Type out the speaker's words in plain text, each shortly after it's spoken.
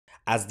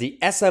As the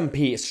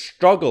SNP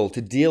struggle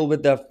to deal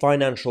with the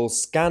financial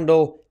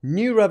scandal,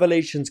 new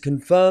revelations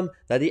confirm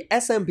that the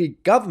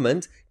SNP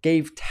government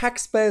gave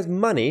taxpayers'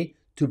 money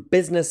to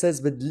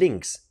businesses with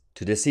links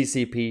to the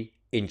CCP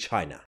in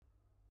China.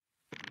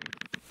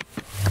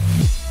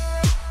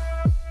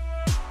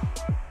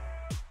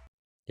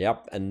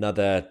 Yep,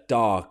 another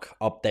dark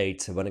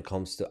update when it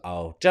comes to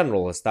our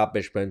general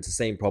establishment. The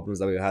same problems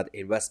that we had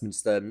in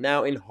Westminster,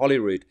 now in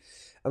Holyrood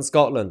and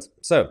Scotland.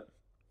 So,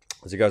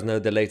 as you guys know,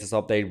 the latest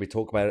update we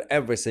talk about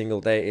every single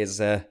day is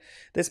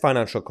this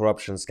financial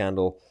corruption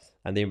scandal,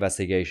 and the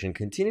investigation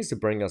continues to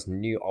bring us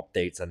new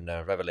updates and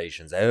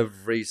revelations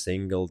every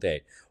single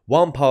day.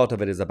 One part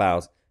of it is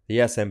about the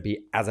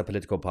SNP as a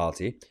political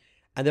party,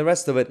 and the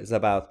rest of it is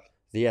about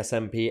the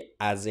SNP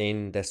as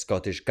in the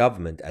Scottish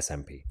Government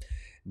SNP.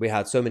 We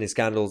had so many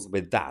scandals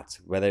with that,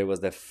 whether it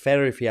was the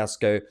ferry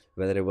fiasco,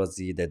 whether it was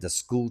the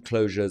school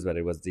closures, whether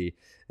it was the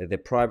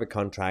private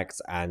contracts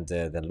and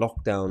the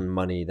lockdown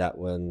money that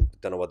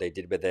don't know what they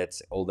did with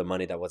it, all the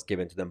money that was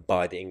given to them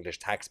by the English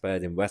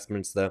taxpayers in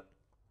Westminster.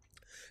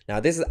 Now,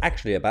 this is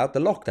actually about the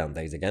lockdown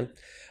days again.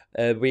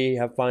 We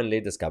have finally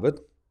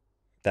discovered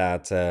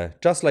that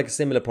just like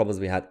similar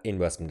problems we had in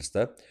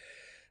Westminster,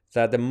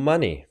 that the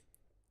money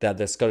that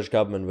the Scottish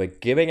Government were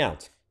giving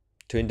out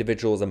to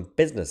individuals and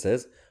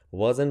businesses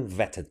wasn't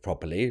vetted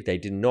properly. They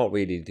did not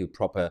really do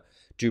proper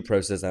due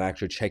process and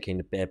actually checking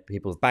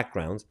people's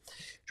backgrounds. Do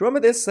you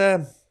remember this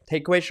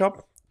takeaway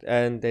shop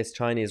and this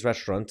Chinese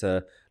restaurant,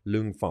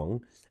 Lung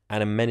Fong,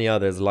 and many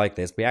others like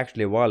this? We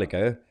actually a while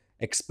ago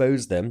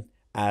exposed them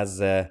as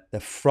the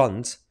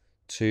front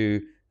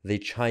to the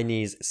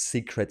Chinese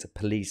secret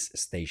police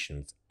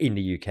stations in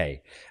the UK.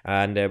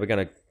 And we're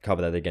going to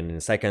cover that again in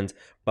a second.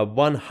 But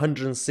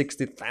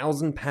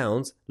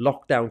 £160,000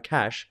 lockdown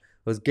cash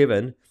was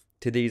given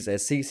to these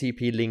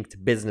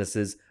CCP-linked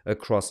businesses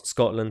across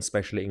Scotland,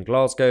 especially in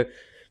Glasgow,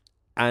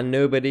 and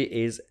nobody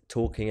is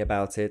talking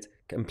about it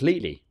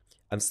completely.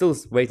 I'm still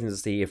waiting to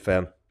see if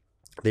the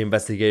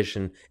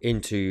investigation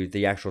into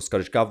the actual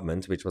Scottish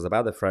Government, which was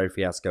about the ferry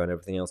fiasco and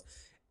everything else,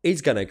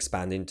 is going to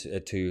expand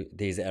into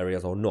these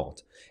areas or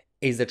not.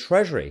 Is the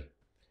Treasury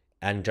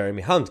and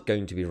Jeremy Hunt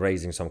going to be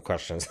raising some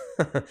questions?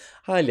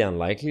 Highly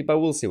unlikely, but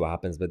we'll see what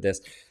happens with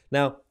this.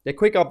 Now, a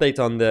quick update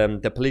on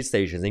the police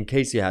stations, in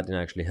case you hadn't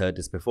actually heard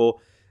this before.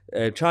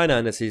 China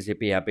and the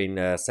CCP have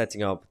been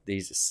setting up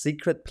these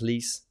secret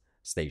police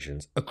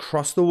stations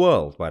across the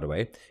world, by the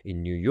way,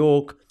 in New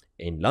York,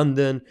 in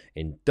London,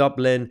 in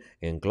Dublin,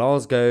 in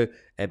Glasgow,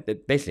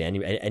 basically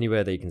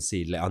anywhere that you can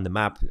see on the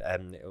map.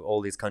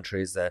 All these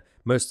countries,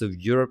 most of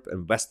Europe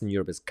and Western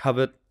Europe is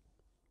covered.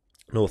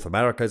 North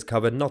America is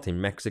covered, not in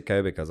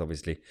Mexico, because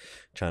obviously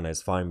China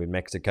is fine with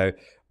Mexico.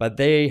 But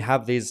they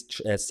have these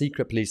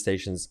secret police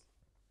stations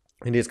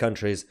in these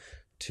countries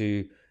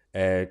to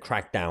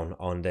crack down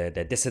on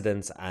the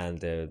dissidents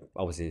and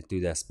obviously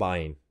do their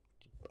spying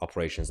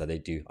operations that they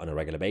do on a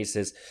regular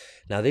basis.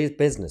 Now, these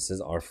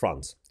businesses are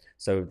fronts.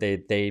 So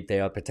they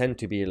are pretend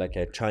to be like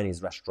a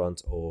Chinese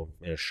restaurant or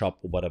a shop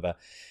or whatever.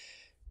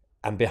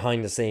 And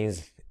behind the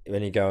scenes,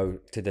 when you go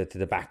to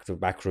the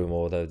back room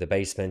or the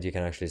basement, you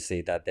can actually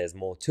see that there's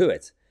more to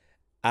it.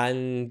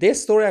 And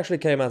this story actually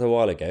came out a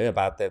while ago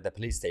about the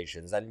police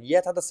stations, and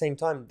yet at the same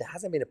time, there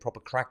hasn't been a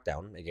proper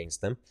crackdown against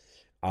them.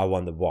 I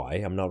wonder why.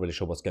 I'm not really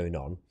sure what's going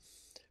on.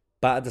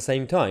 But at the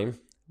same time,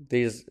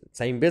 these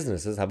same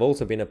businesses have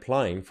also been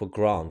applying for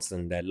grants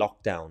and their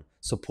lockdown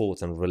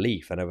support and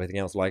relief and everything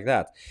else like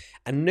that.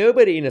 And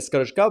nobody in the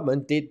Scottish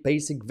Government did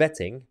basic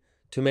vetting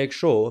to make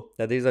sure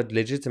that these are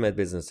legitimate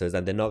businesses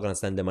and they're not going to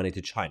send their money to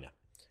China.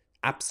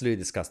 Absolutely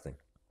disgusting.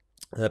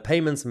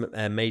 Payments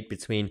made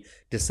between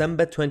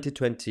December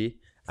 2020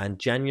 and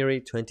January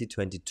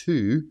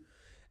 2022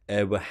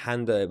 were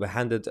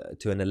handed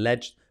to an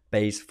alleged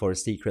base for a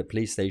secret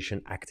police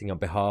station acting on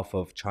behalf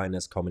of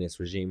China's communist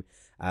regime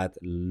at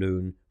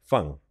Lun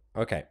Feng.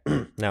 Okay,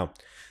 now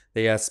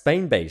the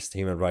Spain-based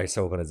human rights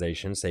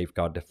organization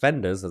Safeguard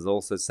Defenders has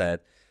also said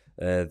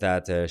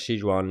that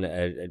Xinhuan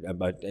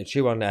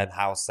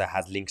House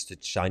has links to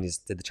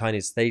the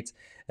Chinese state.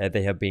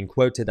 They have been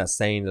quoted as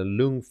saying that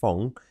Lung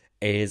Feng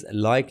is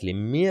likely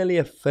merely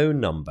a phone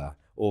number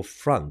or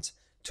front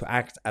to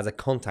act as a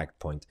contact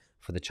point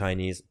for the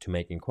Chinese to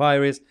make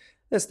inquiries.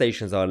 The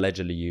stations are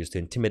allegedly used to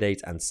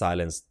intimidate and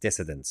silence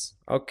dissidents.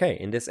 Okay,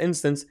 in this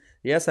instance,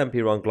 the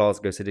SNP-run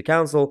Glasgow City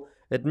Council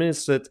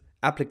administered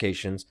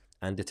applications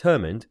and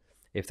determined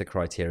if the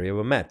criteria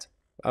were met.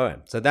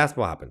 Alright, so that's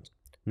what happened.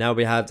 Now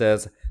we had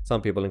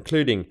some people,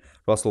 including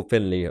Russell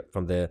Finley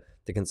from the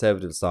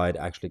Conservative side,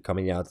 actually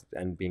coming out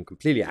and being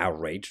completely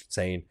outraged,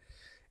 saying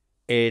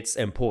it's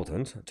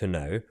important to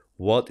know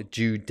what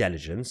due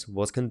diligence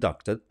was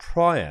conducted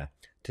prior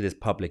to this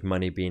public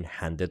money being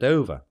handed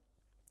over.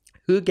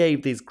 Who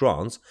gave these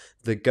grants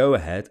the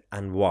go-ahead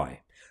and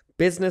why?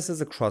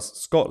 Businesses across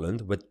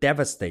Scotland were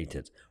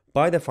devastated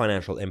by the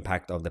financial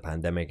impact of the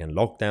pandemic and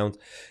lockdowns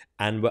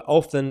and were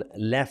often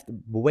left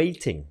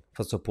waiting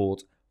for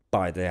support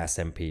by the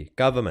SNP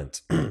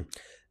government.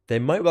 They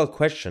might well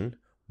question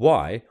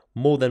why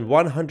more than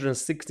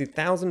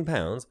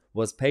 £160,000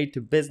 was paid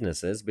to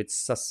businesses with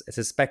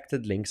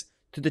suspected links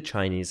to the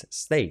Chinese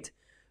state,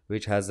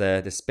 which has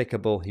a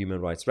despicable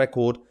human rights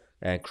record,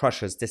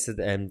 crushes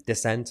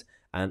dissent,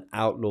 and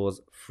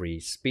outlaws free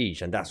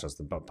speech. And that's just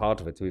the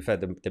part of it. To be fair,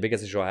 the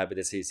biggest issue I have with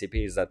the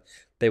CCP is that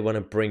they want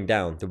to bring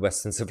down the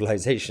Western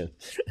civilization.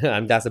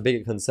 And that's a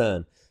bigger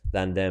concern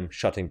than them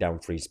shutting down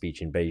free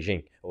speech in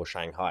Beijing or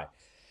Shanghai.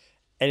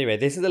 Anyway,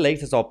 this is the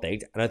latest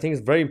update, and I think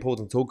it's very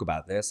important to talk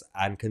about this.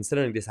 And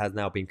considering this has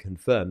now been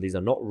confirmed, these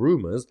are not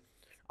rumors,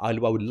 I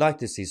would like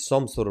to see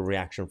some sort of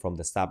reaction from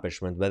the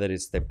establishment, whether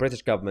it's the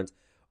British government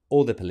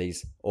or the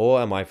police or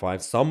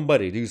MI5,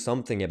 somebody do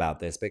something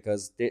about this,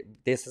 because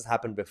this has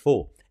happened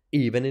before,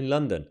 even in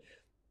London.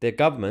 The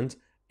government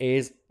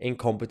is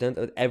incompetent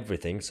at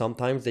everything.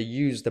 Sometimes they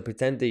use the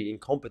pretended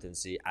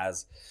incompetency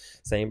as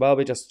saying, well,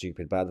 we're just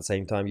stupid. But at the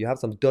same time, you have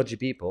some dodgy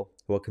people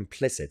who are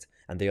complicit,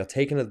 and they are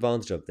taking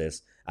advantage of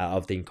this,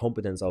 of the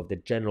incompetence of the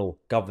general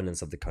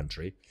governance of the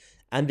country.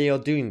 And they are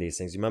doing these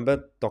things. You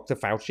remember Dr.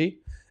 Fauci?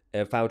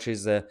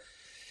 Fauci's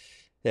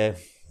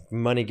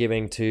money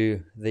giving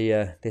to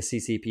the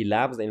CCP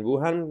labs in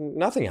Wuhan.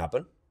 Nothing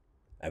happened.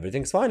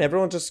 Everything's fine.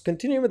 Everyone just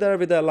continuing with their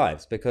everyday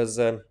lives because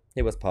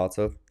it was part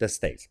of the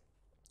state.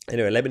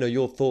 Anyway, let me know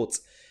your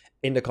thoughts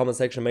in the comment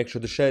section. Make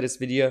sure to share this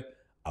video.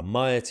 I'm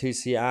Mahyar,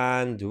 Tousi,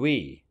 and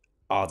we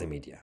are the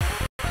media.